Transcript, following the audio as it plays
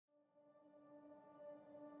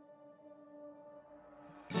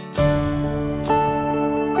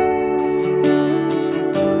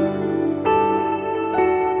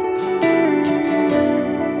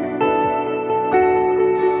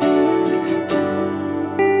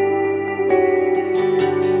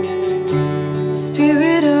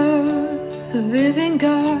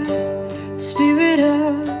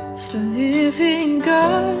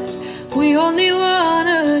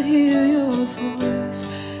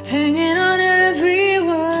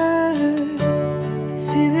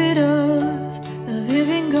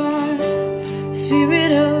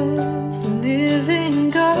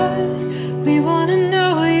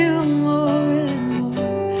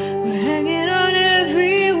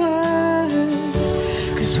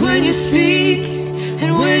when you speak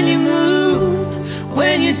and when you move,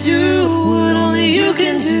 when you do what only you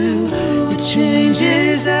can do, it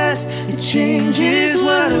changes us, it changes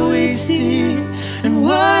what we see. And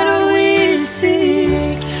what we see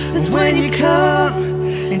is when you come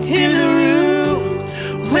into the room,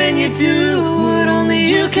 when you do what only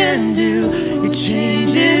you can do, it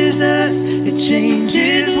changes us, it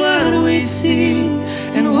changes what we see.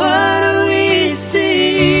 And what we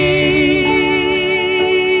see,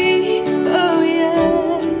 oh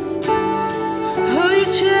yes, oh you're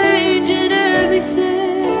changing everything.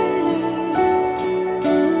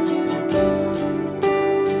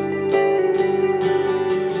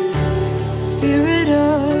 Spirit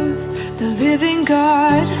of the living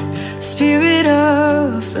God, Spirit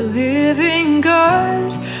of the living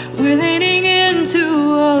God, we're leaning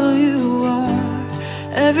into all you are.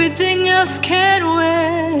 Everything else can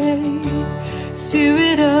wait.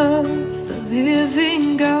 Spirit of the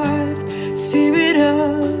living God, Spirit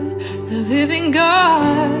of the living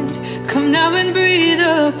God, come now and breathe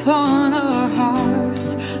upon our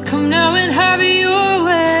hearts. Come now and have your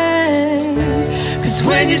way. 'Cause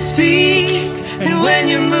when you speak and when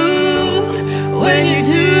you move, when you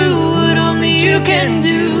do what only you can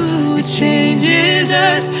do, it changes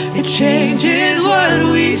us, it changes what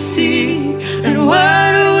we see. And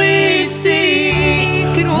what we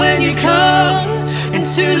seek. And when you come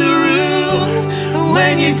into the room, and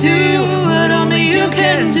when you do what only you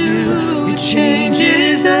can do, it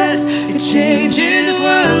changes us, it changes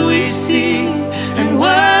what we see. And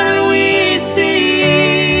what we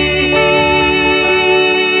seek,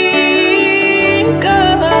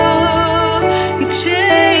 oh, you're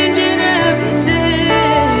changing everything.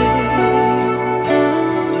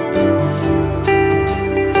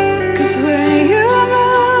 'Cause when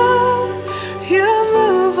you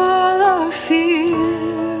move all our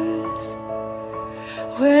fears.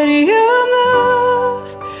 When you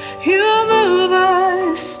move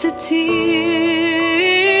us to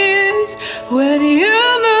tears. When you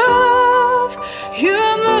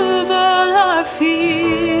move all our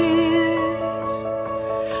fears.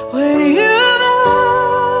 When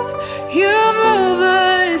you move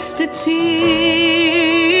us to tears.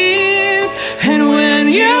 And when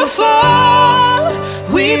you fall,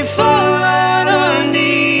 we fall on our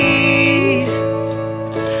knees.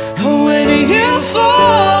 When you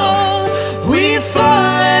fall, we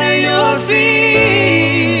fall at your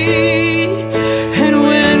feet. And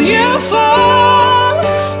when you fall,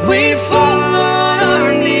 we fall on our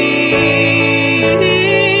knees.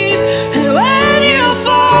 And when you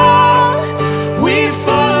fall, we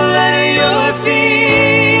fall at your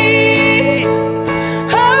feet.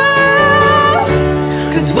 Oh,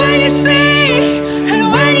 'cause when you speak and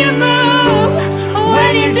when you move,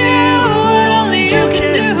 when you do what only you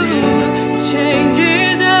can do, it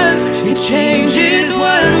changes us, it changes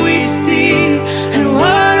what we see. And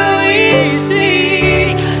what we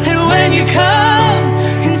see. And when you come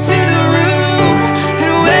into the room,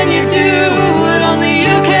 and when you do what only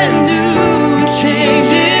you can do, it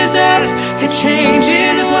changes us, it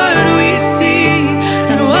changes what we see.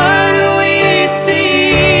 And what we see,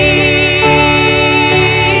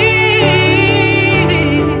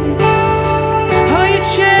 oh, you're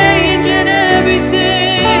changing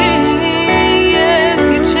everything. Yes,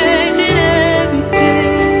 you're changing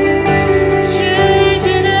everything.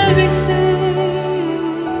 Changing everything.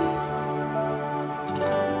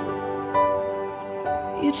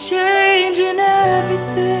 You're changing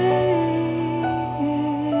everything.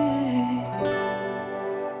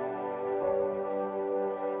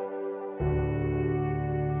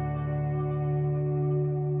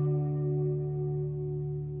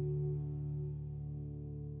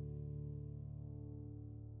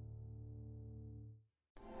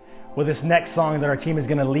 Well, this next song that our team is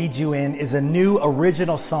going to lead you in is a new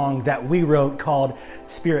original song that we wrote called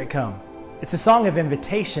Spirit Come. It's a song of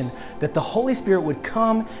invitation that the Holy Spirit would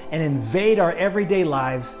come and invade our everyday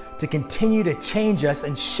lives to continue to change us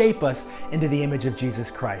and shape us into the image of Jesus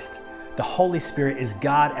Christ. The Holy Spirit is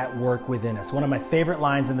God at work within us. One of my favorite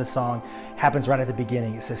lines in the song happens right at the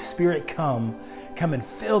beginning. It says, Spirit, come and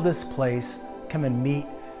fill this place, come and meet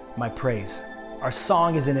my praise. Our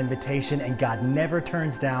song is an invitation, and God never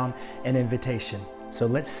turns down an invitation. So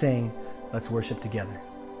let's sing, let's worship together.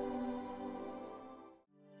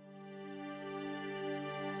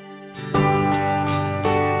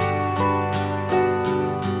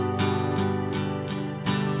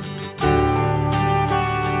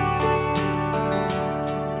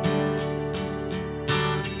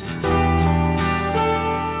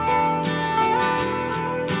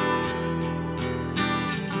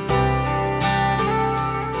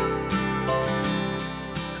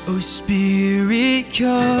 Oh, Spirit,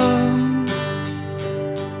 come.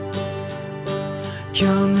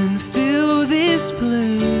 Come and fill this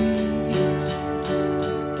place.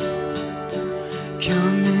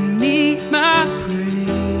 Come and meet my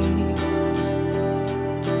praise.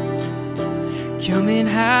 Come and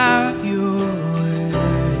have your way.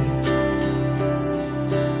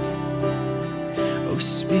 Oh,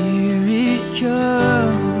 Spirit,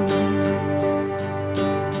 come.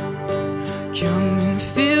 Come and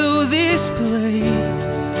fill this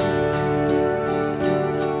place.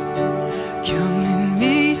 Come and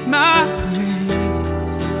meet my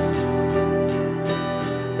praise.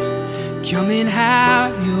 Come and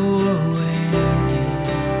have your way.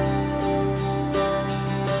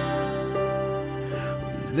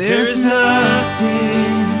 There's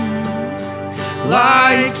nothing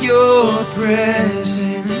like your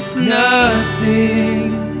presence,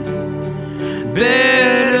 nothing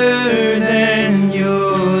better than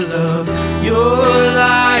your love. Your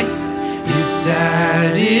life, it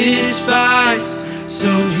satisfies. So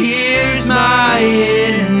here's my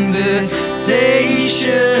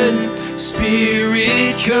invitation.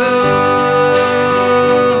 Spirit, come.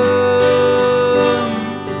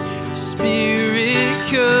 Spirit,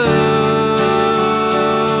 come.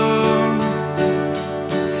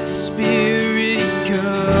 Spirit,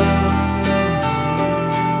 come.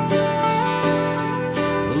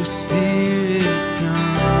 Oh, Spirit,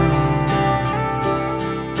 come.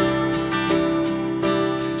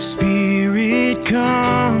 Spirit,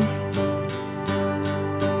 come.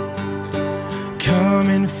 Come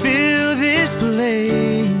and fill this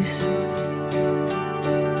place.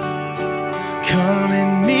 Come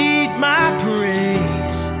and meet my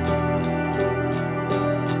praise.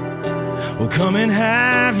 Oh, come and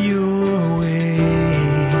have your way.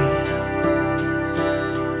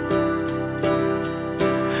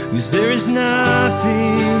 'Cause there is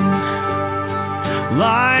nothing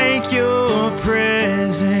like your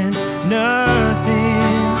presence,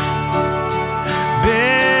 nothing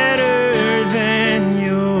better than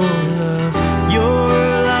your love. Your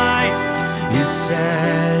life, it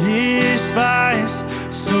satisfies.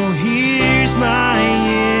 So here's my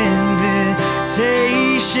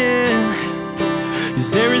invitation. 'Cause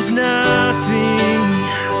there is nothing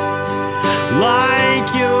like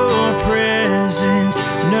your presence,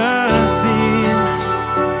 nothing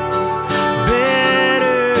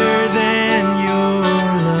better than your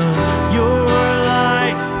love. Your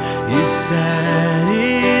life, it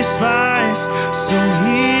satisfies. So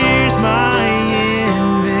here's my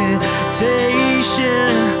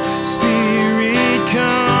invitation. Spirit,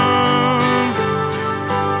 come.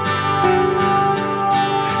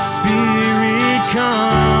 Spirit,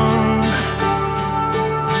 come.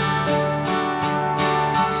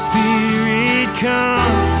 Spirit,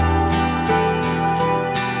 come.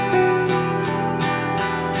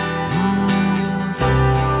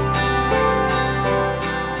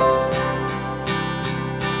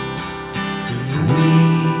 We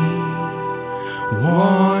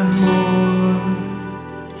want more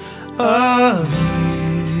of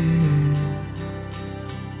you.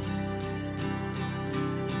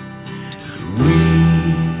 We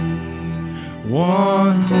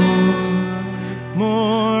want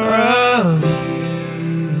more of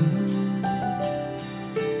you.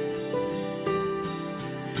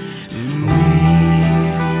 And we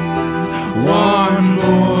want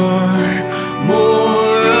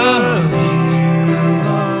more of you.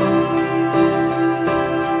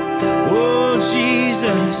 Oh,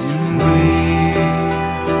 Jesus, we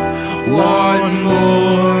want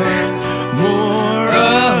more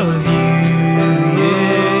of you,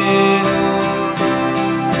 yeah.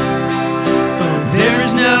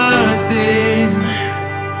 There's nothing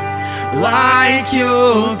like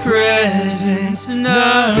your presence,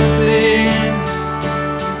 nothing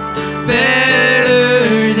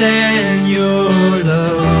better than your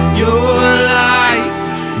love. Your life,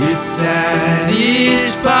 it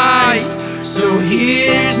satisfies. So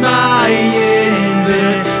here's my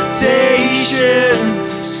invitation.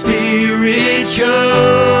 Spirit,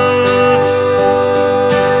 come.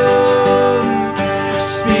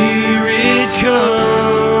 Spirit,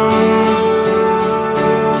 come.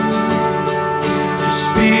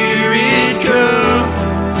 Spirit, come.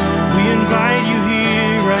 We invite you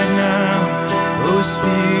here right now. Oh,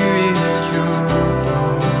 Spirit, come.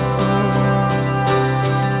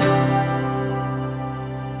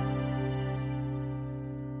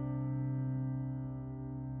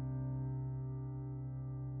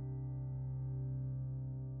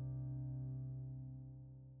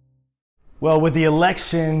 Well, with the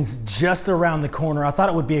elections just around the corner, I thought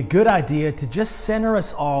it would be a good idea to just center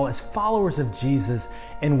us all as followers of Jesus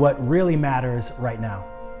in what really matters right now.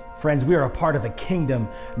 Friends, we are a part of a kingdom,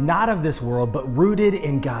 not of this world, but rooted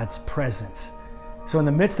in God's presence. So in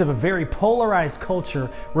the midst of a very polarized culture,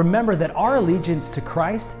 remember that our allegiance to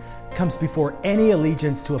Christ comes before any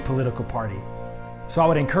allegiance to a political party. So I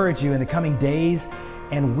would encourage you in the coming days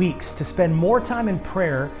and weeks to spend more time in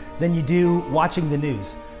prayer than you do watching the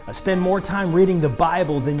news. Spend more time reading the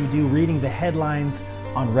Bible than you do reading the headlines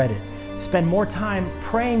on Reddit. Spend more time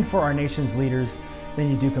praying for our nation's leaders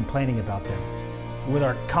than you do complaining about them. With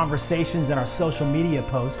our conversations and our social media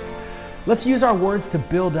posts, let's use our words to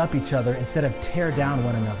build up each other instead of tear down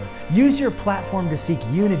one another. Use your platform to seek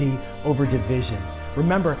unity over division.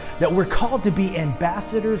 Remember that we're called to be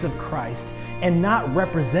ambassadors of Christ and not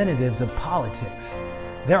representatives of politics.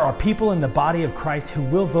 There are people in the body of Christ who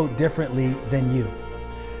will vote differently than you.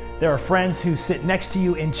 There are friends who sit next to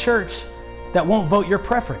you in church that won't vote your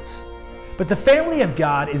preference. But the family of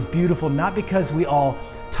God is beautiful not because we all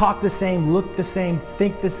talk the same, look the same,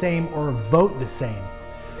 think the same, or vote the same.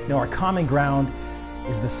 No, our common ground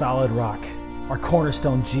is the solid rock, our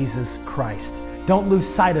cornerstone, Jesus Christ. Don't lose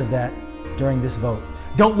sight of that during this vote.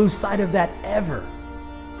 Don't lose sight of that ever.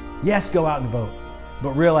 Yes, go out and vote,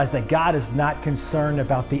 but realize that God is not concerned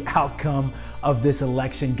about the outcome of this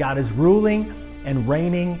election. God is ruling and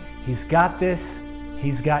reigning. He's got this.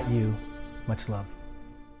 He's got you. Much love.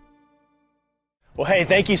 Well, hey,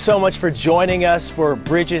 thank you so much for joining us for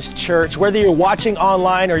Bridges Church. Whether you're watching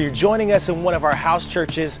online or you're joining us in one of our house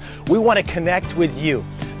churches, we want to connect with you.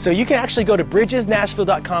 So you can actually go to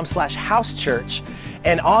bridgesnashville.com/housechurch.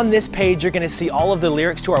 And on this page, you're going to see all of the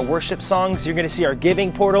lyrics to our worship songs. You're going to see our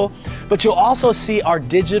giving portal, but you'll also see our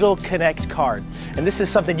digital connect card. And this is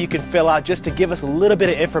something you can fill out just to give us a little bit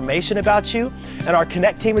of information about you. And our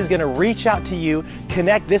connect team is going to reach out to you,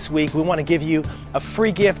 connect this week. We want to give you a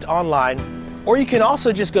free gift online, or you can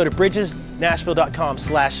also just go to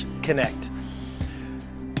bridgesnashville.com/connect.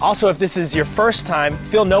 Also, if this is your first time,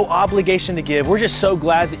 feel no obligation to give. We're just so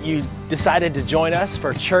glad that you decided to join us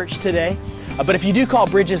for church today. But if you do call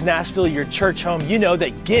Bridges Nashville your church home, you know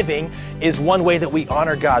that giving is one way that we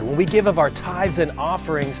honor God. When we give of our tithes and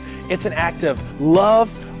offerings, it's an act of love,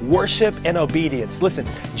 worship, and obedience. Listen,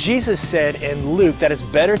 Jesus said in Luke that it's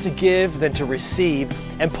better to give than to receive.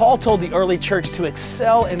 And Paul told the early church to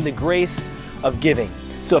excel in the grace of giving.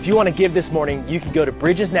 So if you want to give this morning, you can go to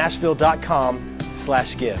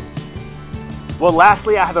bridgesnashville.com/give. Well,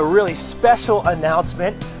 lastly, I have a really special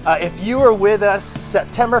announcement. If you were with us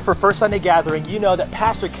September for First Sunday Gathering, you know that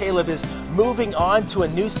Pastor Caleb is moving on to a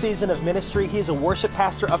new season of ministry. He's a worship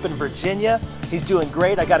pastor up in Virginia. He's doing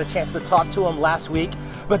great. I got a chance to talk to him last week.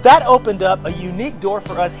 But that opened up a unique door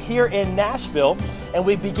for us here in Nashville, and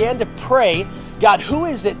we began to pray, God, who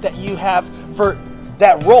is it that you have for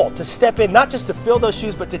that role to step in, not just to fill those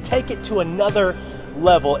shoes, but to take it to another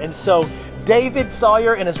level? And so David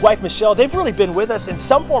Sawyer and his wife Michelle, they've really been with us in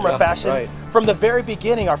some form or fashion from the very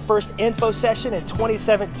beginning. Our first info session in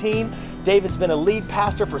 2017. David's been a lead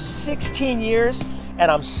pastor for 16 years, and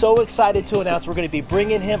I'm so excited to announce we're going to be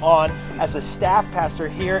bringing him on as a staff pastor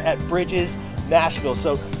here at Bridges Nashville.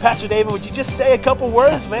 So, Pastor David, would you just say a couple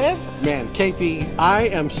words, man? Man, KP, I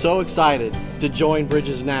am so excited to join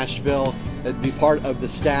Bridges Nashville and be part of the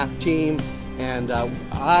staff team, and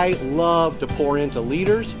I love to pour into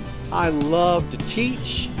leaders. I love to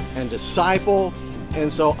teach and disciple,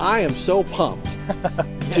 and so I am so pumped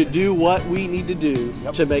to do what we need to do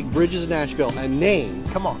to make Bridges Nashville a name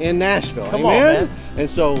in Nashville. Come on, man. And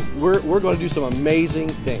so we're going to do some amazing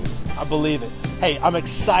things. I believe it. Hey, I'm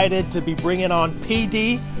excited to be bringing on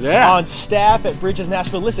PD on staff at Bridges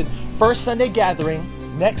Nashville. Listen, First Sunday Gathering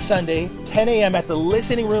next Sunday, 10 a.m. at the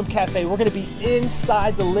Listening Room Cafe. We're going to be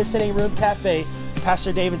inside the Listening Room Cafe.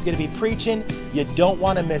 Pastor David's going to be preaching. You don't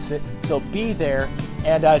want to miss it, so be there.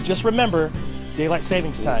 And just remember, daylight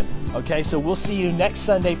savings time, okay? So we'll see you next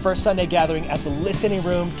Sunday, First Sunday Gathering at the Listening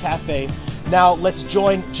Room Cafe. Now let's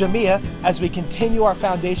join Jemia as we continue our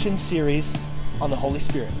Foundation series on the Holy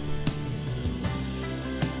Spirit.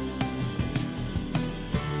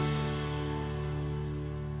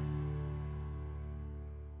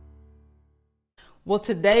 Well,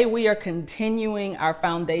 today we are continuing our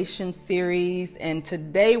Foundation series, and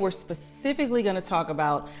today we're specifically going to talk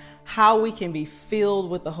about how we can be filled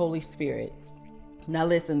with the Holy Spirit. Now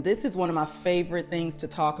listen, this is one of my favorite things to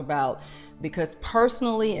talk about because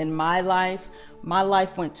personally in my life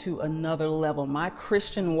went to another level. My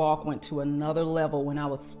Christian walk went to another level when I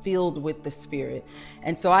was filled with the Spirit.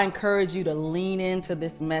 And so I encourage you to lean into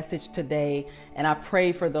this message today. And I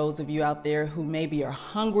pray for those of you out there who maybe are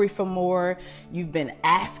hungry for more. You've been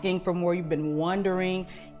asking for more. You've been wondering,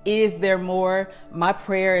 is there more? My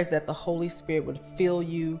prayer is that the Holy Spirit would fill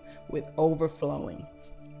you with overflowing.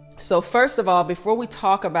 So first of all, before we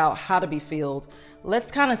talk about how to be filled,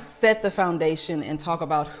 let's kind of set the foundation and talk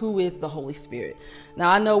about who is the Holy Spirit.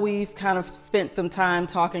 Now, I know we've kind of spent some time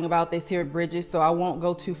talking about this here at Bridges, so I won't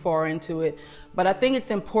go too far into it, but I think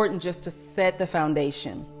it's important just to set the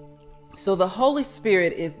foundation. So the Holy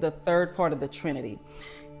Spirit is the third part of the Trinity,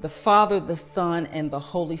 the Father, the Son, and the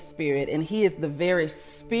Holy Spirit, and He is the very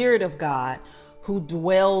Spirit of God who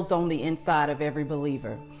dwells on the inside of every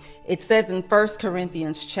believer. It says in 1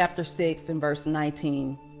 Corinthians chapter 6 and verse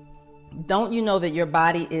 19, "Don't you know that your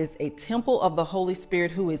body is a temple of the Holy Spirit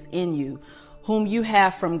who is in you, whom you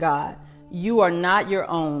have from God? You are not your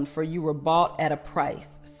own, for you were bought at a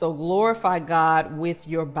price. So glorify God with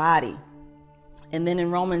your body." And then in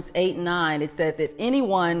Romans 8:9, it says, "If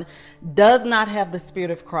anyone does not have the Spirit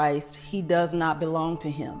of Christ, he does not belong to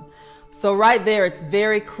Him." So right there, it's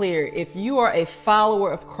very clear. If you are a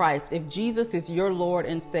follower of Christ, if Jesus is your Lord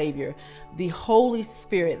and Savior, the Holy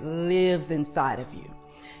Spirit lives inside of you.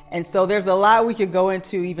 And so there's a lot we could go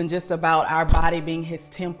into even just about our body being His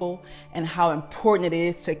temple and how important it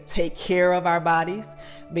is to take care of our bodies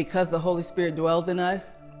because the Holy Spirit dwells in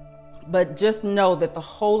us. But just know that the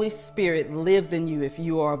Holy Spirit lives in you if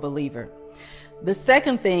you are a believer. The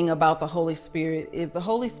second thing about the Holy Spirit is the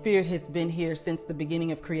Holy Spirit has been here since the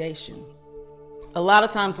beginning of creation. A lot of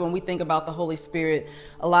times when we think about the Holy Spirit,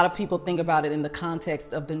 a lot of people think about it in the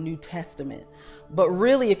context of the New Testament. But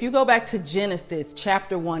really, if you go back to Genesis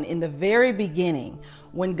chapter 1, in the very beginning,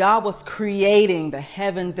 when God was creating the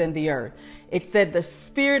heavens and the earth, it said the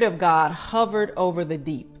Spirit of God hovered over the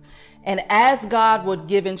deep. And as God would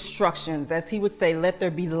give instructions, as He would say, "Let there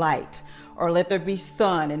be light," or "Let there be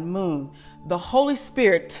sun and moon," the Holy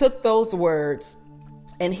Spirit took those words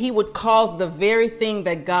and He would cause the very thing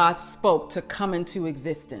that God spoke to come into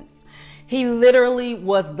existence. He literally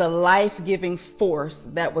was the life-giving force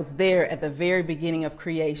that was there at the very beginning of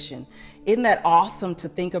creation. Isn't that awesome to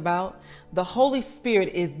think about? The Holy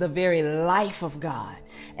Spirit is the very life of God.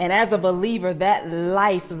 And as a believer, that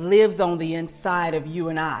life lives on the inside of you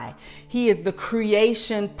and I. He is the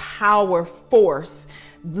creation power force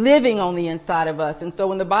living on the inside of us. And so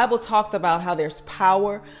when the Bible talks about how there's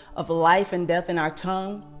power of life and death in our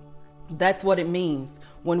tongue, that's what it means.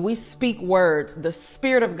 When we speak words, the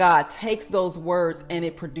Spirit of God takes those words and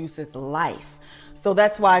it produces life. So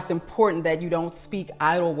that's why it's important that you don't speak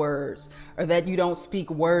idle words or that you don't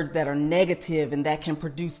speak words that are negative and that can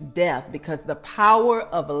produce death, because the power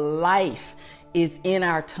of life is in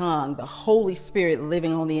our tongue, the Holy Spirit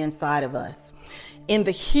living on the inside of us. In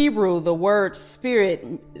the Hebrew, the word spirit,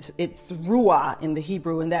 it's ruah in the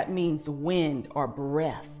Hebrew, and that means wind or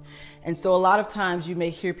breath. And so a lot of times you may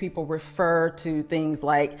hear people refer to things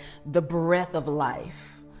like the breath of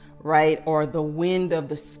life, right? Or the wind of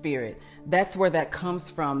the Spirit. That's where that comes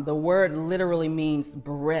from. The word literally means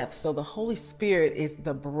breath. So the Holy Spirit is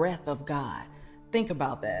the breath of God. Think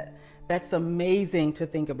about that. That's amazing to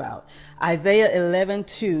think about. Isaiah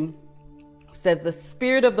 11:2 says, "The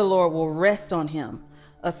Spirit of the Lord will rest on Him,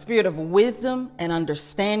 a spirit of wisdom and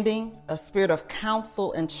understanding, a spirit of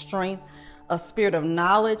counsel and strength, a spirit of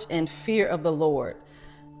knowledge and fear of the Lord."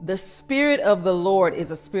 The Spirit of the Lord is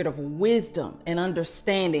a spirit of wisdom and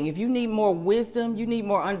understanding. If you need more wisdom, you need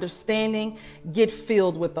more understanding, get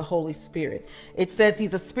filled with the Holy Spirit. It says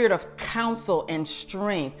He's a spirit of counsel and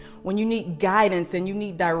strength. When you need guidance and you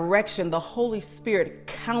need direction, the Holy Spirit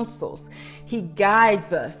counsels. He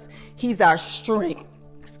guides us. He's our strength.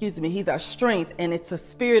 He's our strength, and it's a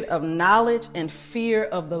spirit of knowledge and fear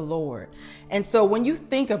of the Lord. And so when you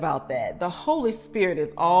think about that, the Holy Spirit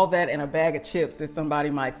is all that in a bag of chips, as somebody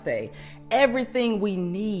might say. Everything we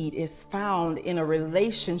need is found in a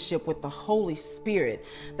relationship with the Holy Spirit.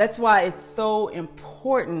 That's why it's so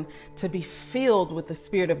important to be filled with the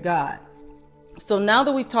Spirit of God. So now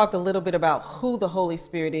that we've talked a little bit about who the Holy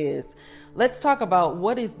Spirit is, let's talk about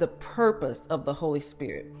what is the purpose of the Holy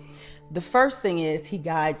Spirit. The first thing is He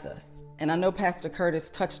guides us. And I know Pastor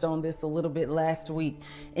Kurtis touched on this a little bit last week.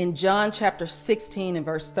 In John chapter 16 and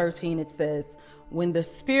verse 13, it says, "When the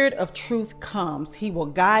Spirit of truth comes, He will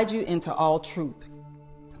guide you into all truth.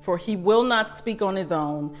 For he will not speak on his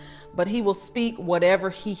own, but he will speak whatever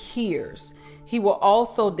he hears. He will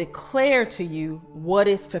also declare to you what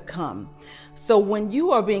is to come. So when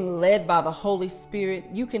you are being led by the Holy Spirit,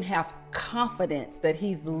 you can have confidence that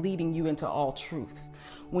he's leading you into all truth.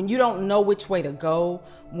 When you don't know which way to go,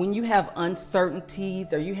 when you have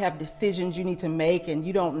uncertainties or you have decisions you need to make and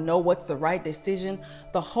you don't know what's the right decision,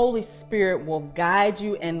 the Holy Spirit will guide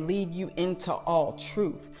you and lead you into all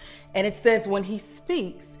truth. And it says when he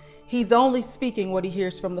speaks, he's only speaking what he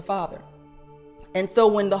hears from the Father. And so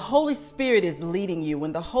when the Holy Spirit is leading you,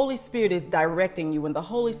 when the Holy Spirit is directing you, when the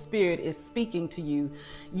Holy Spirit is speaking to you,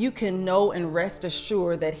 you can know and rest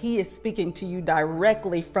assured that he is speaking to you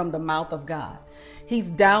directly from the mouth of God. He's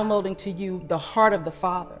downloading to you the heart of the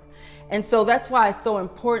Father. And so that's why it's so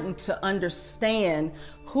important to understand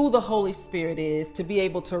who the Holy Spirit is, to be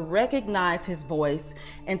able to recognize his voice,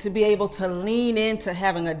 and to be able to lean into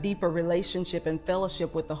having a deeper relationship and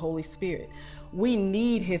fellowship with the Holy Spirit. We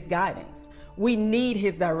need his guidance. We need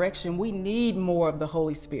his direction. We need more of the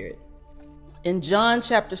Holy Spirit. In John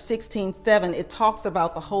chapter 16:7, it talks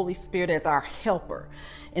about the Holy Spirit as our helper.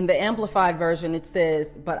 In the Amplified Version, it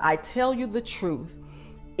says, "But I tell you the truth,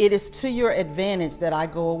 it is to your advantage that I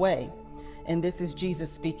go away." And this is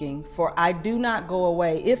Jesus speaking. "For I do not go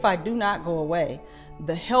away. If I do not go away,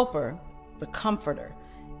 the helper, the comforter,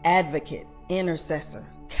 advocate, intercessor,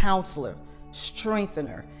 counselor,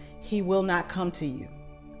 strengthener, he will not come to you.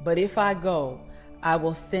 But if I go, I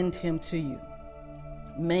will send him to you."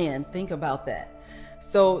 Man, think about that.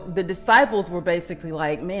 So the disciples were basically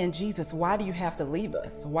like, "Man, Jesus, why do you have to leave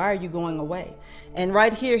us? Why are you going away?" And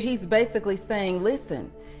right here, he's basically saying,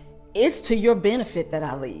 listen, it's to your benefit that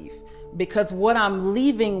I leave, because what I'm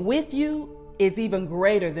leaving with you is even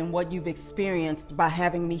greater than what you've experienced by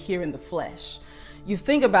having me here in the flesh. You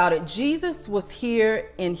think about it, Jesus was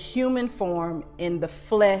here in human form, in the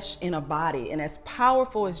flesh, in a body. And as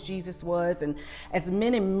powerful as Jesus was, and as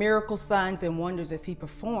many miracle signs and wonders as he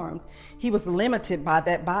performed, he was limited by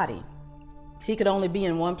that body. He could only be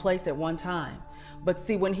in one place at one time. But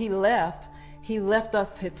see, when he left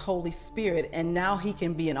us his Holy Spirit, and now he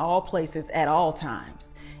can be in all places at all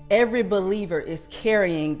times. Every believer is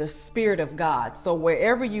carrying the Spirit of God. So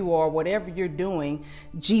wherever you are, whatever you're doing,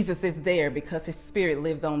 Jesus is there because his Spirit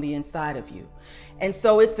lives on the inside of you. And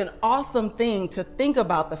so it's an awesome thing to think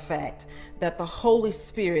about the fact that the Holy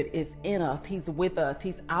Spirit is in us. He's with us.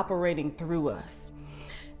 He's operating through us.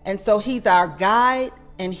 And so he's our guide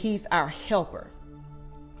and he's our helper.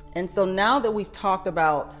 And so now that we've talked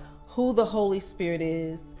about who the Holy Spirit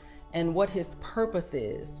is and what his purpose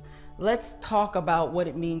is, let's talk about what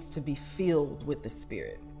it means to be filled with the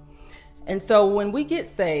Spirit. And so when we get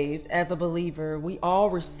saved as a believer, we all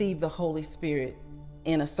receive the Holy Spirit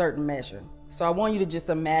in a certain measure. So I want you to just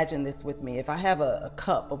imagine this with me. If I have a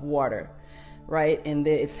cup of water, right, and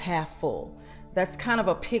it's half full, that's kind of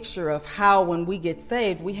a picture of how when we get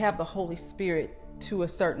saved, we have the Holy Spirit to a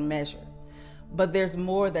certain measure. But there's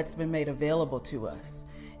more that's been made available to us.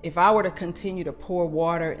 If I were to continue to pour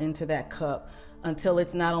water into that cup until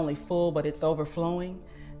it's not only full, but it's overflowing,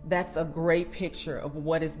 that's a great picture of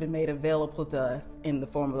what has been made available to us in the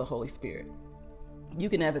form of the Holy Spirit. You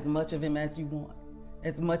can have as much of him as you want,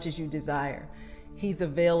 as much as you desire. He's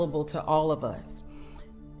available to all of us.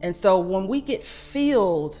 And so when we get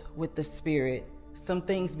filled with the Spirit, some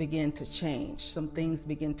things begin to change, some things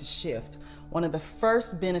begin to shift. One of the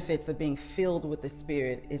first benefits of being filled with the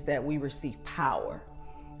Spirit is that we receive power.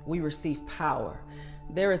 We receive power.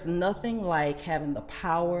 There is nothing like having the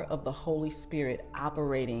power of the Holy Spirit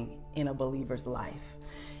operating in a believer's life.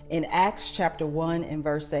 In Acts chapter 1 and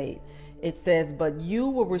verse 8, it says, "But you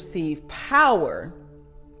will receive power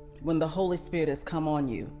when the Holy Spirit has come on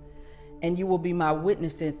you, and you will be my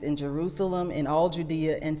witnesses in Jerusalem, in all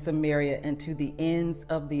Judea and Samaria, and to the ends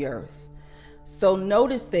of the earth." So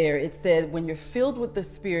notice there, it said, when you're filled with the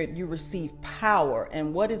Spirit, you receive power.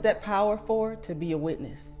 And what is that power for? To be a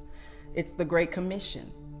witness. It's the Great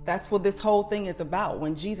Commission. That's what this whole thing is about.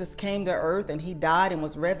 When Jesus came to earth and he died and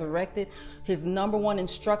was resurrected, his number one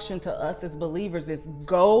instruction to us as believers is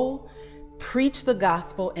go, preach the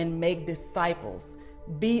gospel, and make disciples.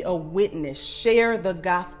 Be a witness. Share the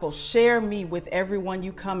gospel. Share me with everyone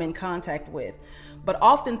you come in contact with. But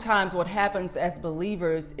oftentimes what happens as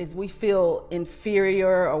believers is we feel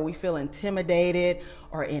inferior, or we feel intimidated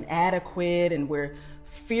or inadequate, and we're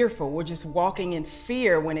fearful. We're just walking in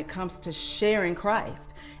fear when it comes to sharing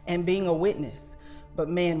Christ and being a witness. But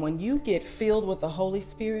man, when you get filled with the Holy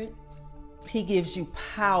Spirit, he gives you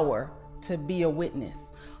power to be a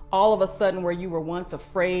witness. all of a sudden where you were once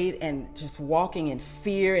afraid and just walking in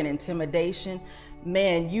fear and intimidation,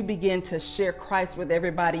 man, you begin to share Christ with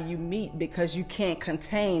everybody you meet because you can't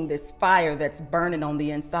contain this fire that's burning on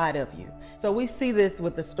the inside of you. So we see this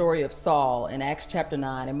with the story of Saul in Acts chapter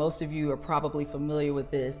 9, and most of you are probably familiar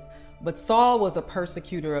with this. But Saul was a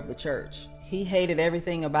persecutor of the church. He hated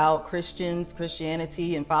everything about Christians,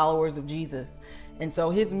 Christianity, and followers of Jesus. And so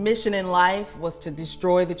his mission in life was to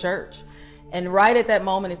destroy the church. And right at that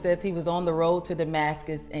moment, it says he was on the road to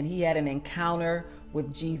Damascus and he had an encounter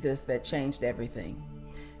with Jesus that changed everything.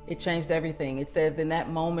 It changed everything. It says in that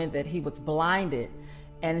moment that he was blinded,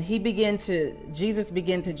 and Jesus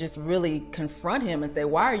began to just really confront him and say,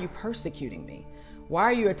 why are you persecuting me? Why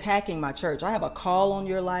are you attacking my church? I have a call on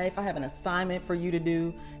your life. I have an assignment for you to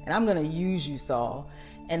do, and I'm going to use you, Saul.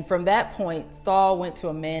 And from that point, Saul went to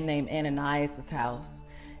a man named Ananias' house.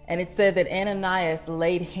 And it said that Ananias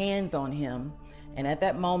laid hands on him, and at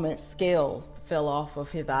that moment, scales fell off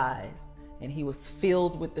of his eyes, and he was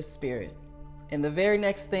filled with the Spirit. And the very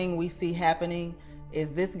next thing we see happening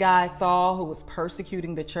is this guy, Saul, who was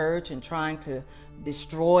persecuting the church and trying to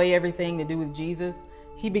destroy everything to do with Jesus,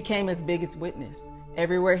 he became his biggest witness.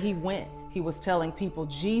 Everywhere he went, he was telling people,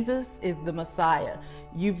 Jesus is the Messiah.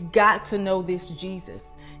 You've got to know this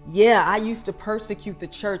Jesus. Yeah, I used to persecute the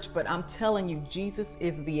church, but I'm telling you, Jesus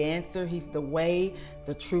is the answer. He's the way,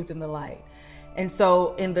 the truth, and the light. And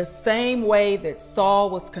so in the same way that Saul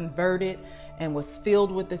was converted and was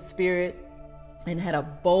filled with the Spirit and had a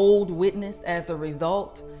bold witness as a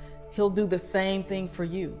result, he'll do the same thing for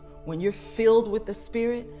you. When you're filled with the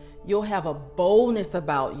Spirit, you'll have a boldness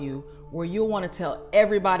about you where you'll want to tell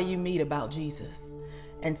everybody you meet about Jesus.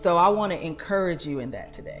 And so I want to encourage you in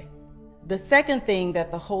that today. The second thing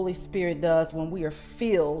that the Holy Spirit does when we are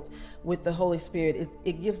filled with the Holy Spirit is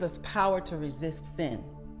it gives us power to resist sin.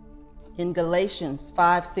 In Galatians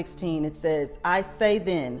 5:16, it says, I say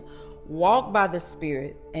then, walk by the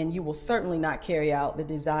Spirit, and you will certainly not carry out the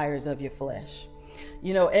desires of your flesh.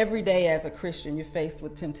 You know, every day as a Christian, you're faced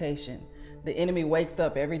with temptation. The enemy wakes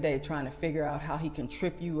up every day trying to figure out how he can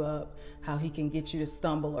trip you up, how he can get you to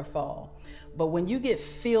stumble or fall. But when you get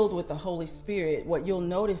filled with the Holy Spirit, what you'll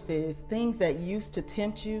notice is things that used to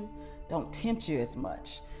tempt you don't tempt you as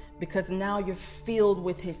much, because now you're filled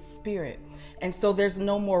with his Spirit. And so there's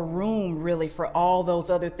no more room really for all those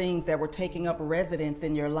other things that were taking up residence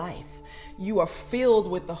in your life. You are filled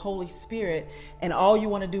with the Holy Spirit, and all you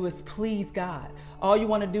want to do is please God. All you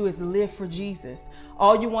want to do is live for Jesus.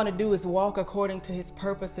 All you want to do is walk according to his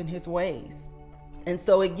purpose and his ways. And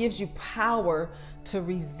so it gives you power to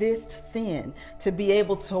resist sin, to be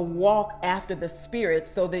able to walk after the Spirit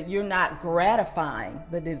so that you're not gratifying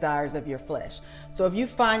the desires of your flesh. So if you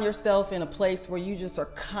find yourself in a place where you just are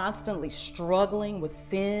constantly struggling with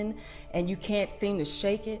sin and you can't seem to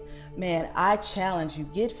shake it, man, I challenge you,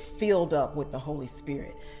 get filled up with the Holy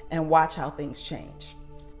Spirit and watch how things change.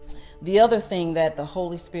 The other thing that the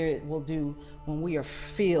Holy Spirit will do when we are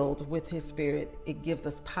filled with his Spirit, it gives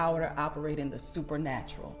us power to operate in the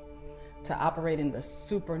supernatural.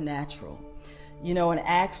 You know, in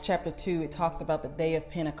Acts chapter 2, it talks about the day of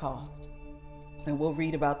Pentecost. And we'll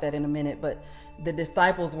read about that in a minute. But the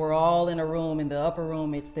disciples were all in a room, in the upper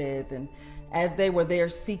room, it says. And as they were there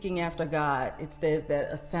seeking after God, it says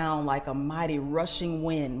that a sound like a mighty rushing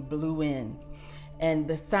wind blew in. And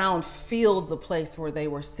the sound filled the place where they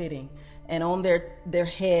were sitting. And on their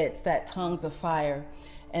heads sat tongues of fire.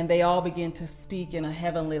 And they all began to speak in a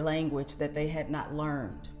heavenly language that they had not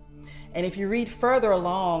learned. And if you read further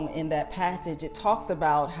along in that passage, it talks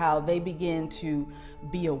about how they began to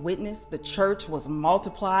be a witness. The church was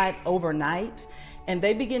multiplied overnight, and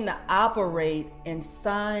they began to operate in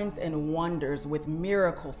signs and wonders with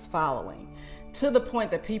miracles following, to the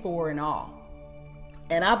point that people were in awe.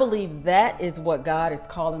 And I believe that is what God is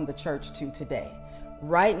calling the church to today.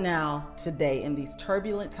 Right now, today, in these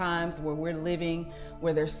turbulent times where we're living,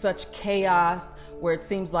 where there's such chaos, where it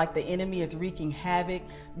seems like the enemy is wreaking havoc,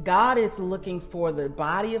 God is looking for the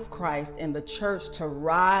body of Christ and the church to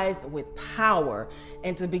rise with power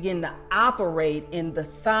and to begin to operate in the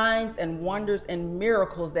signs and wonders and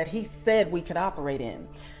miracles that he said we could operate in.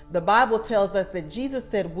 The Bible tells us that Jesus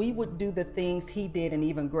said we would do the things he did and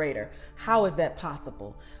even greater. How is that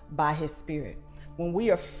possible? By his Spirit. When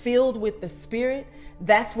we are filled with the Spirit,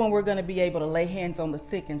 that's when we're going to be able to lay hands on the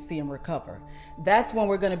sick and see them recover. That's when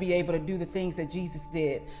we're going to be able to do the things that Jesus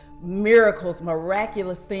did. Miracles,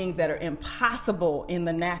 miraculous things that are impossible in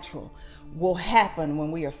the natural will happen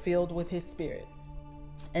when we are filled with his Spirit.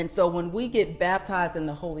 And so when we get baptized in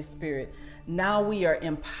the Holy Spirit, now we are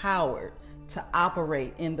empowered to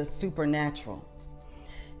operate in the supernatural.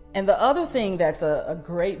 And the other thing that's a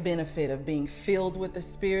great benefit of being filled with the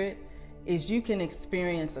Spirit is you can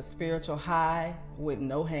experience a spiritual high with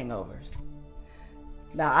no hangovers.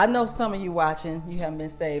 Now, I know some of you watching, you haven't been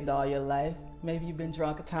saved all your life. Maybe you've been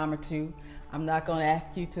drunk a time or two. I'm not going to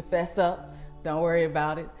ask you to fess up. Don't worry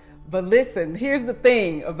about it. But listen, here's the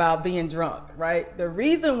thing about being drunk, right? The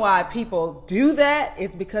reason why people do that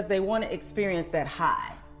is because they want to experience that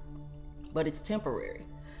high, but it's temporary.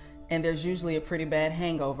 And there's usually a pretty bad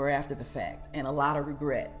hangover after the fact and a lot of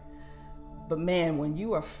regret. But man, when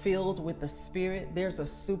you are filled with the Spirit, there's a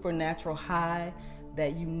supernatural high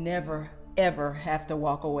that you never, ever have to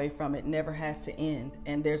walk away from. It never has to end,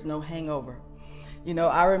 and there's no hangover. You know,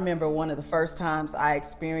 I remember one of the first times I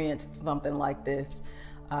experienced something like this,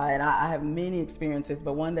 and I have many experiences,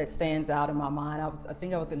 but one that stands out in my mind, I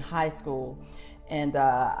think I was in high school, and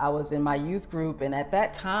I was in my youth group, and at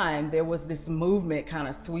that time, there was this movement kind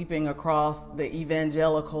of sweeping across the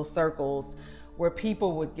evangelical circles where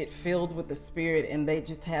people would get filled with the Spirit and they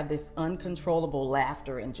just have this uncontrollable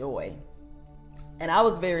laughter and joy. And I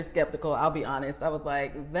was very skeptical, I'll be honest. I was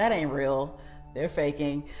like, that ain't real. They're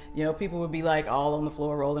faking. You know, people would be like all on the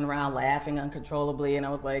floor rolling around laughing uncontrollably, and I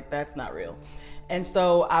was like, that's not real. And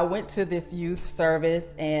so I went to this youth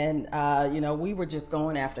service, and you know, we were just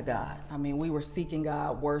going after God. I mean, we were seeking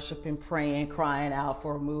God, worshiping, praying, crying out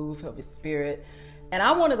for a move of His Spirit. And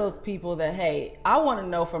I'm one of those people that, hey, I want to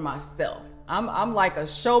know for myself. I'm like a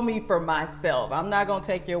show me for myself. I'm not going to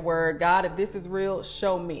take your word. God, if this is real,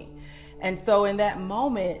 show me. And so in that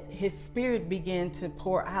moment, His Spirit began to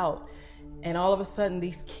pour out. And all of a sudden,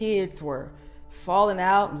 these kids were falling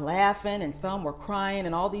out and laughing, and some were crying,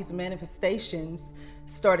 and all these manifestations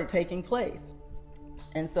started taking place.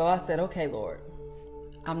 And so I said, okay, Lord,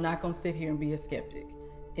 I'm not going to sit here and be a skeptic.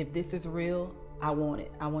 If this is real, I want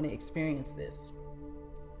it. I want to experience this.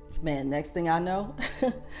 Man, next thing I know,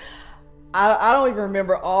 I don't even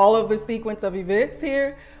remember all of the sequence of events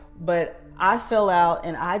here, but I fell out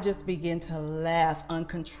and I just began to laugh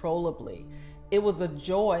uncontrollably. It was a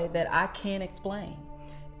joy that I can't explain.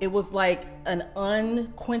 It was like an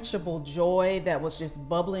unquenchable joy that was just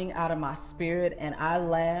bubbling out of my spirit, and I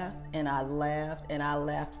laughed and I laughed and I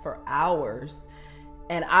laughed for hours,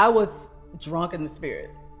 and I was drunk in the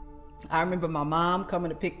Spirit. I remember my mom coming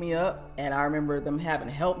to pick me up, and I remember them having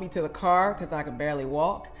to help me to the car because I could barely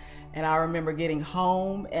walk. And I remember getting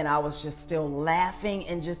home and I was just still laughing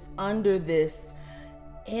and just under this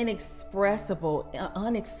inexpressible,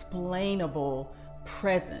 unexplainable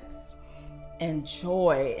presence and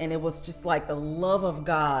joy. And it was just like the love of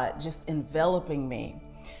God just enveloping me.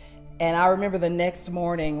 And I remember the next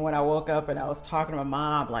morning when I woke up and I was talking to my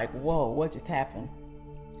mom, like, whoa, what just happened?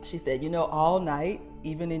 She said, you know, all night,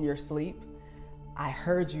 even in your sleep, I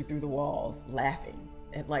heard you through the walls laughing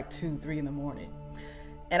at like 2, 3 in the morning.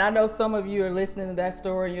 And I know some of you are listening to that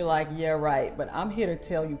story and you're like, yeah, right. But I'm here to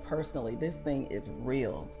tell you personally, this thing is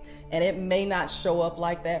real. And it may not show up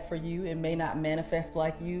like that for you. It may not manifest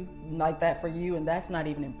like that for you. And that's not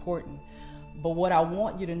even important. But what I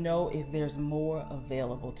want you to know is there's more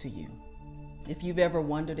available to you. If you've ever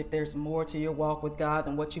wondered if there's more to your walk with God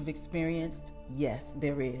than what you've experienced, yes,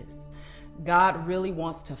 there is. God really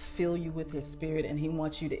wants to fill you with His Spirit, and He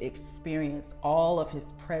wants you to experience all of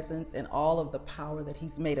His presence and all of the power that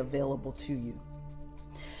He's made available to you.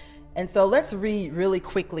 And so let's read really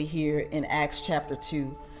quickly here in Acts chapter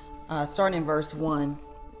 2, starting in verse 1.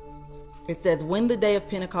 It says, when the day of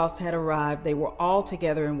Pentecost had arrived, they were all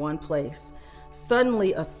together in one place.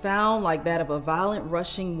 Suddenly a sound like that of a violent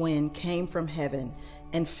rushing wind came from heaven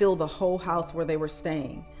and filled the whole house where they were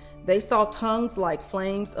staying. They saw tongues like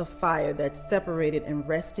flames of fire that separated and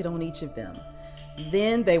rested on each of them.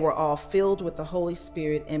 Then they were all filled with the Holy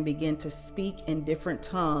Spirit and began to speak in different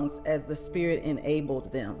tongues as the Spirit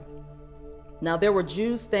enabled them. Now there were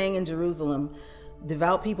Jews staying in Jerusalem,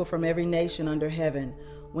 devout people from every nation under heaven.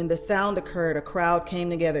 When the sound occurred, a crowd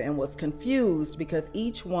came together and was confused because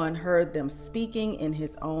each one heard them speaking in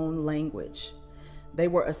his own language. They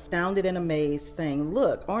were astounded and amazed, saying,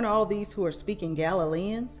 look, aren't all these who are speaking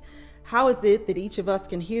Galileans? How is it that each of us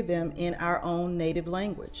can hear them in our own native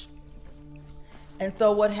language? And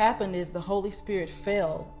so what happened is the Holy Spirit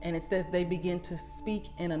fell, and it says they began to speak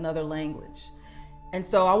in another language. And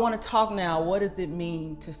so I want to talk now, what does it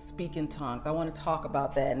mean to speak in tongues? I want to talk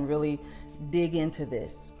about that and really dig into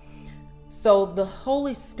this. So the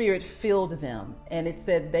Holy Spirit filled them, and it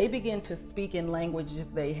said they began to speak in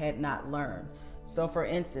languages they had not learned. So for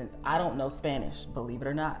instance, I don't know Spanish, believe it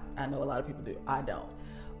or not. I know a lot of people do. I don't.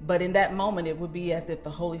 But in that moment, it would be as if the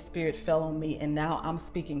Holy Spirit fell on me, and now I'm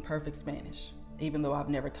speaking perfect Spanish, even though I've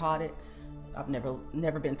never taught it. I've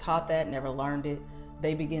never been taught that, never learned it.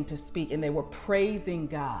 they began to speak, and they were praising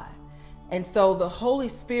God. And so the Holy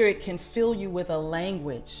Spirit can fill you with a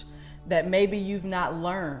language that maybe you've not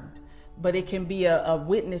learned, but it can be a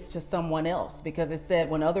witness to someone else, because it said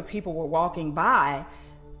when other people were walking by,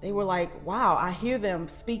 they were like, wow, I hear them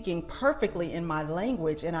speaking perfectly in my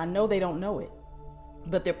language, and I know they don't know it,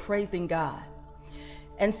 but they're praising God.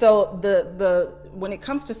 And so when it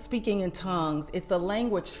comes to speaking in tongues, it's a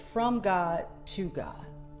language from God to God.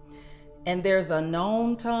 And there's a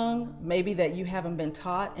known tongue, maybe that you haven't been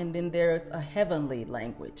taught, and then there's a heavenly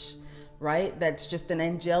language, right? That's just an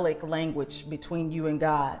angelic language between you and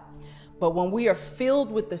God. But when we are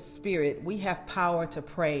filled with the Spirit, we have power to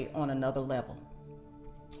pray on another level.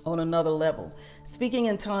 On another level. Speaking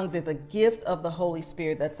in tongues is a gift of the Holy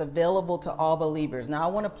Spirit that's available to all believers. Now, I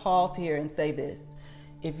want to pause here and say this.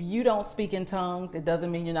 If you don't speak in tongues, it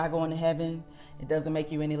doesn't mean you're not going to heaven. It doesn't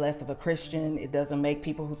make you any less of a Christian. It doesn't make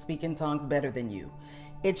people who speak in tongues better than you.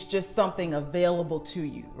 It's just something available to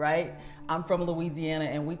you, right? I'm from Louisiana,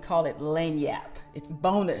 and we call it lagniappe. It's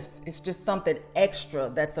bonus. It's just something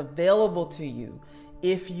extra that's available to you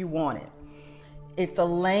if you want it. It's a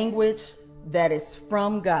language that is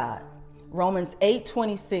from God. Romans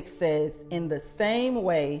 8:26 says, in the same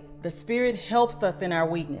way, the Spirit helps us in our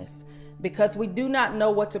weakness, because we do not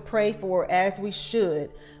know what to pray for as we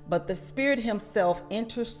should, but the Spirit Himself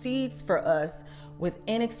intercedes for us with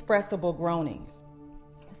inexpressible groanings.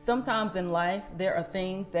 Sometimes in life, there are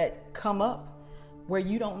things that come up where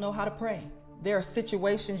you don't know how to pray. There are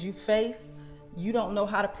situations you face, you don't know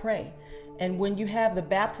how to pray. And when you have the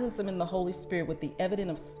baptism in the Holy Spirit with the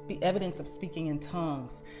evidence of speaking in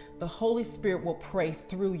tongues, the Holy Spirit will pray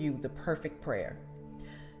through you the perfect prayer.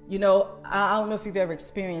 You know, I don't know if you've ever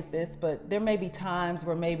experienced this, but there may be times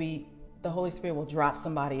where maybe the Holy Spirit will drop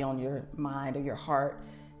somebody on your mind or your heart,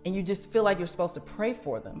 and you just feel like you're supposed to pray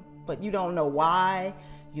for them, but you don't know why,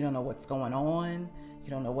 you don't know what's going on, you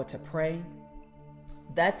don't know what to pray.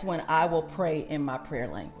 That's when I will pray in my prayer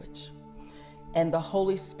language. And the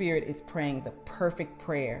Holy Spirit is praying the perfect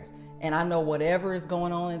prayer. And I know whatever is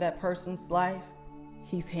going on in that person's life,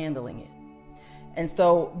 He's handling it. And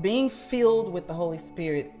so being filled with the Holy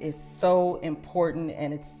Spirit is so important,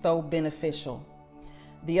 and it's so beneficial.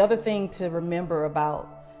 The other thing to remember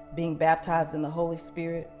about being baptized in the Holy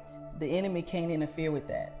Spirit, the enemy can't interfere with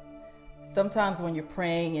that. Sometimes when you're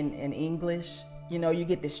praying in English, you know, you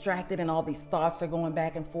get distracted and all these thoughts are going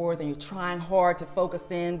back and forth, and you're trying hard to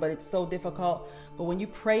focus in, but it's so difficult. But when you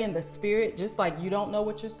pray in the Spirit, just like you don't know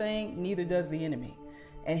what you're saying, neither does the enemy.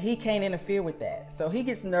 And he can't interfere with that. So he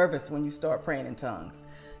gets nervous when you start praying in tongues,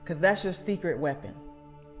 because that's your secret weapon.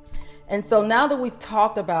 And so now that we've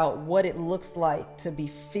talked about what it looks like to be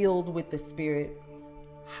filled with the Spirit,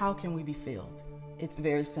 how can we be filled? It's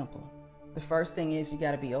very simple. The first thing is you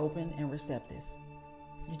got to be open and receptive.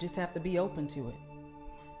 You just have to be open to it.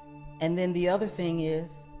 And then the other thing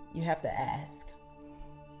is you have to ask.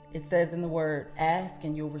 It says in the word, ask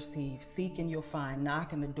and you'll receive, seek and you'll find,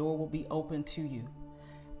 knock and the door will be open to you.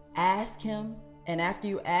 Ask Him, and after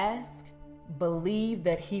you ask, believe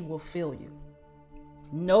that He will fill you.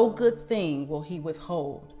 No good thing will He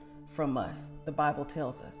withhold from us, the Bible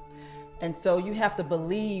tells us. And so you have to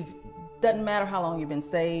believe. Doesn't matter how long you've been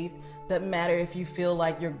saved, doesn't matter if you feel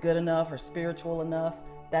like you're good enough or spiritual enough.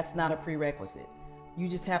 That's not a prerequisite. You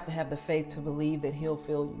just have to have the faith to believe that He'll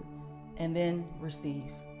fill you, and then receive.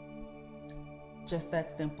 Just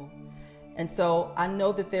that simple. And so I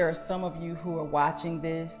know that there are some of you who are watching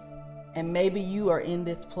this, and maybe you are in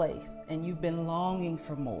this place and you've been longing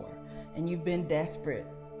for more, and you've been desperate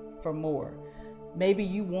for more. Maybe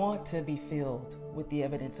you want to be filled with the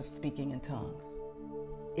evidence of speaking in tongues.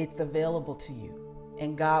 It's available to you,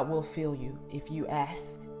 and God will fill you if you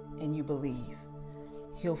ask and you believe.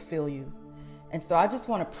 He'll fill you. And so I just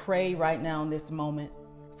want to pray right now in this moment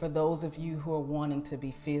for those of you who are wanting to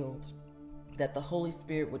be filled, that the Holy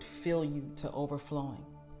Spirit would fill you to overflowing.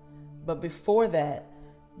 But before that,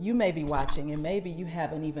 you may be watching, and maybe you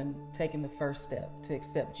haven't even taken the first step to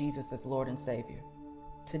accept Jesus as Lord and Savior.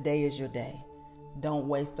 Today is your day. Don't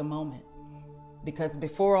waste a moment. Because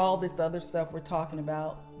before all this other stuff we're talking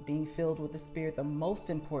about, being filled with the Spirit, the most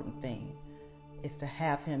important thing is to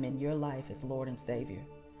have Him in your life as Lord and Savior,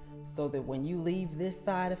 so that when you leave this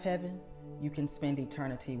side of heaven, you can spend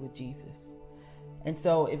eternity with Jesus. And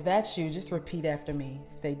so if that's you, just repeat after me.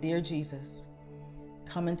 Say, Dear Jesus,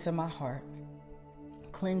 come into my heart.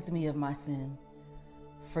 Cleanse me of my sin.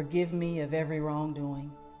 Forgive me of every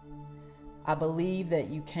wrongdoing. I believe that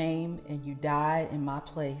you came and you died in my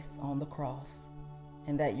place on the cross,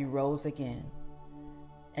 and that you rose again.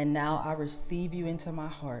 And now I receive you into my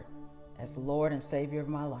heart as Lord and Savior of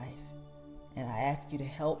my life. And I ask you to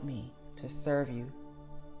help me to serve you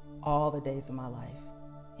all the days of my life.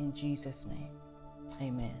 In Jesus' name,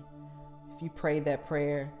 amen. If you prayed that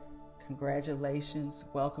prayer, congratulations.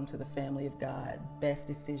 Welcome to the family of God. Best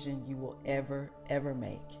decision you will ever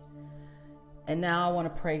make. And now I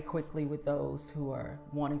want to pray quickly with those who are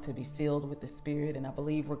wanting to be filled with the Spirit. And I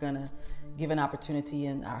believe we're going to give an opportunity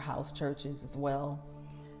in our house churches as well.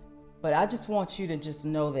 But I just want you to just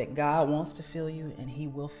know that God wants to fill you, and He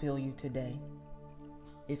will fill you today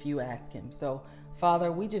if you ask Him. So,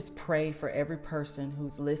 Father, we just pray for every person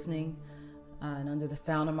who's listening and under the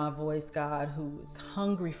sound of my voice, God, who is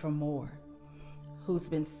hungry for more, who's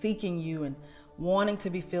been seeking you and wanting to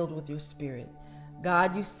be filled with your Spirit.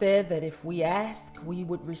 God, you said that if we ask, we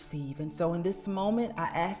would receive. And so in this moment, I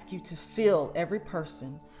ask you to fill every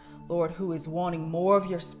person, Lord, who is wanting more of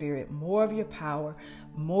your Spirit, more of your power,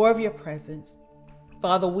 more of your presence.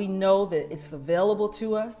 Father, we know that it's available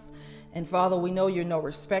to us. And Father, we know you're no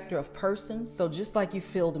respecter of persons. So just like you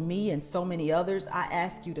filled me and so many others, I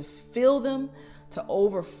ask you to fill them to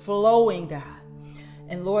overflowing, God.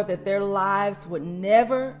 And Lord, that their lives would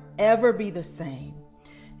never, ever be the same.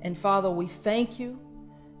 And Father, we thank you,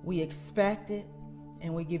 we expect it,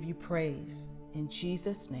 and we give you praise. In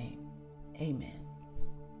Jesus' name, amen.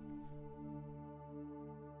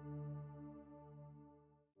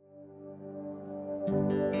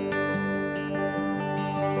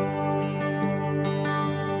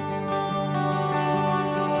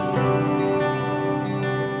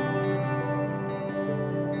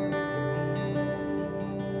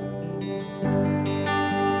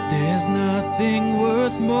 There's nothing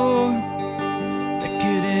worth more that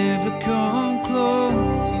could ever come close.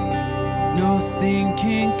 Nothing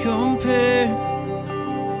can compare.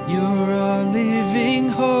 You're our living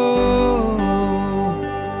hope.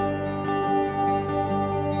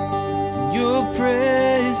 Your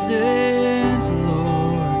presence, Lord.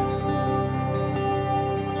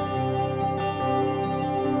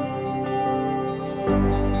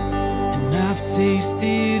 And I've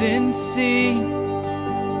tasted and seen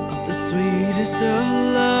the sweetest of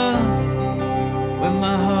loves, when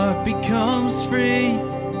my heart becomes free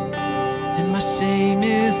and my shame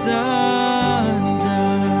is undone.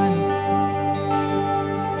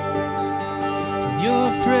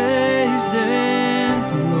 Your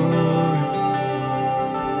presence, Lord.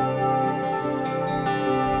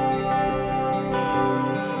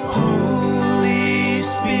 Holy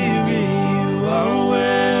Spirit, you are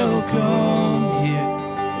welcome here.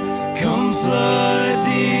 Come flood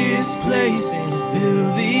this place and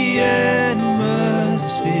fill the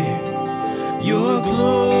atmosphere. Your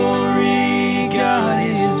glory, God,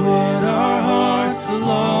 is what our hearts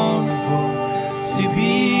long for. To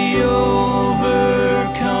be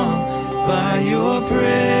overcome by your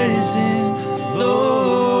presence, Lord.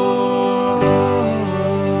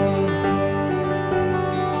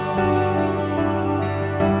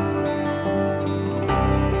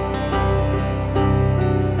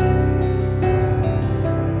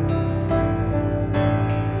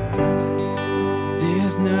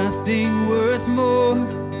 Nothing worth more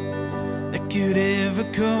that could ever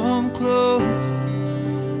come close.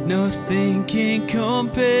 Nothing can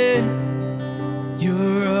compare.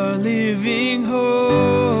 You're our living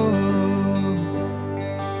hope.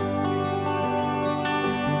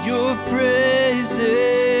 Your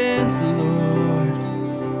presence, Lord.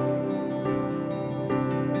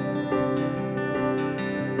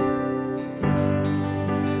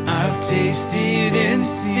 I've tasted and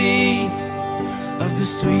seen of the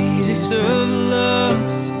sweetest of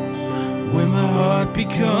loves, when my heart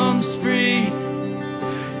becomes free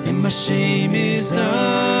and my shame is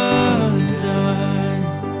undone.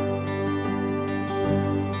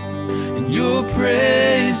 And your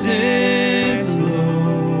presence, Lord.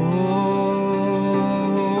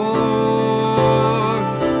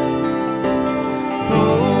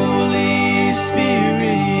 Holy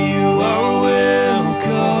Spirit, you are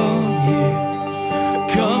welcome here.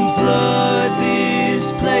 Come flood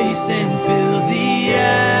this place and fill the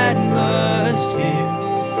atmosphere.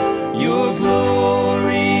 Your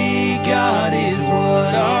glory, God, is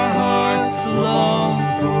what our hearts long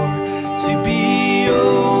for. To be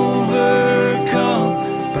overcome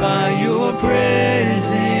by your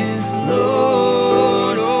presence,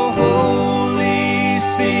 Lord. Oh, Holy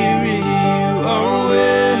Spirit, you are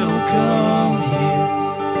welcome here.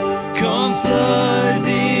 Come flood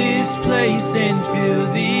this place and fill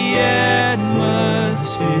the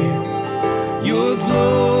atmosphere. Your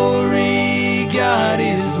glory, God,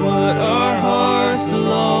 is what our hearts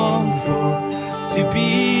long for. To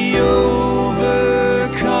be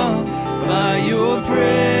overcome by your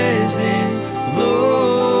presence,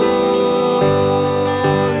 Lord.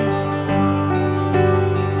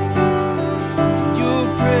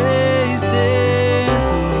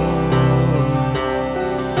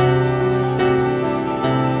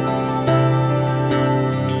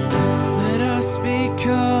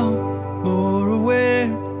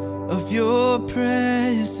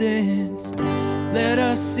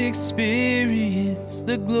 experience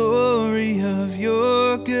the glory of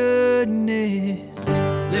your goodness.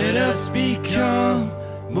 Let us become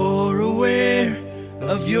more aware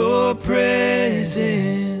of your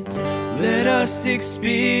presence. Let us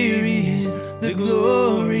experience the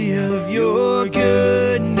glory of your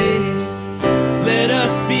goodness. Let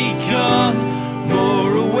us become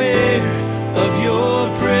more aware of your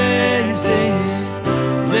presence.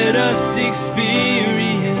 Let us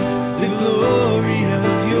experience the glory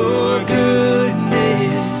of your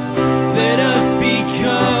goodness. Let us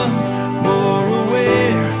become more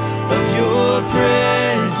aware of your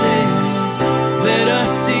presence. Let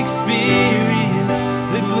us experience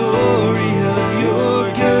the glory of your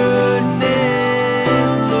goodness,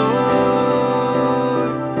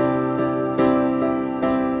 Lord.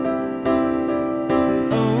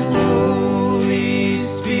 Oh, Holy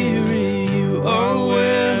Spirit, you are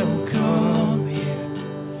welcome here.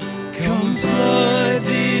 Come flood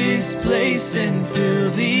this place and fill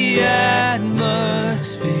the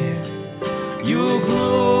atmosphere. Your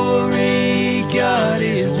glory, God,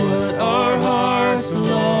 is what our hearts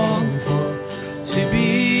long for, to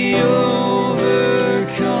be overcome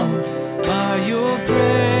by your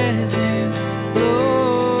presence, Lord.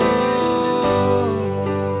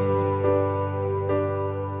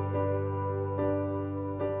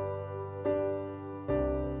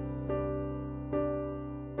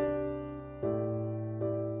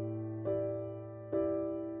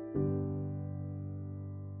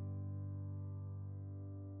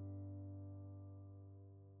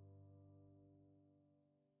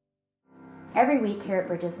 Every week here at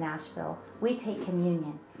Bridges Nashville, we take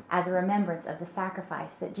communion as a remembrance of the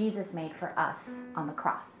sacrifice that Jesus made for us on the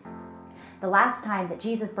cross. The last time that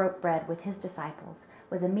Jesus broke bread with his disciples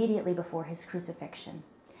was immediately before his crucifixion.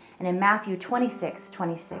 And in Matthew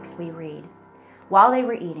 26:26 we read, "While they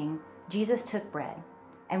were eating, Jesus took bread,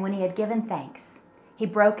 and when he had given thanks, he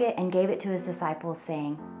broke it and gave it to his disciples,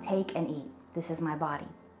 saying, 'Take and eat, this is my body.'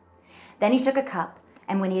 Then he took a cup,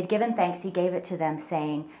 and when he had given thanks, he gave it to them,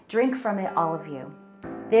 saying, 'Drink from it, all of you.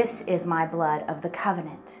 This is my blood of the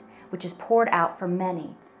covenant, which is poured out for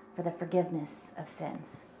many for the forgiveness of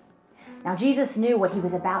sins.'" Now Jesus knew what he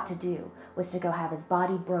was about to do was to go have his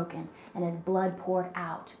body broken and his blood poured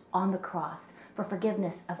out on the cross for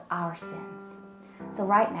forgiveness of our sins. So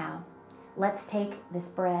right now, let's take this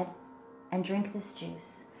bread and drink this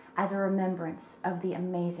juice as a remembrance of the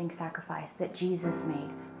amazing sacrifice that Jesus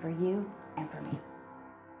made for you and for me.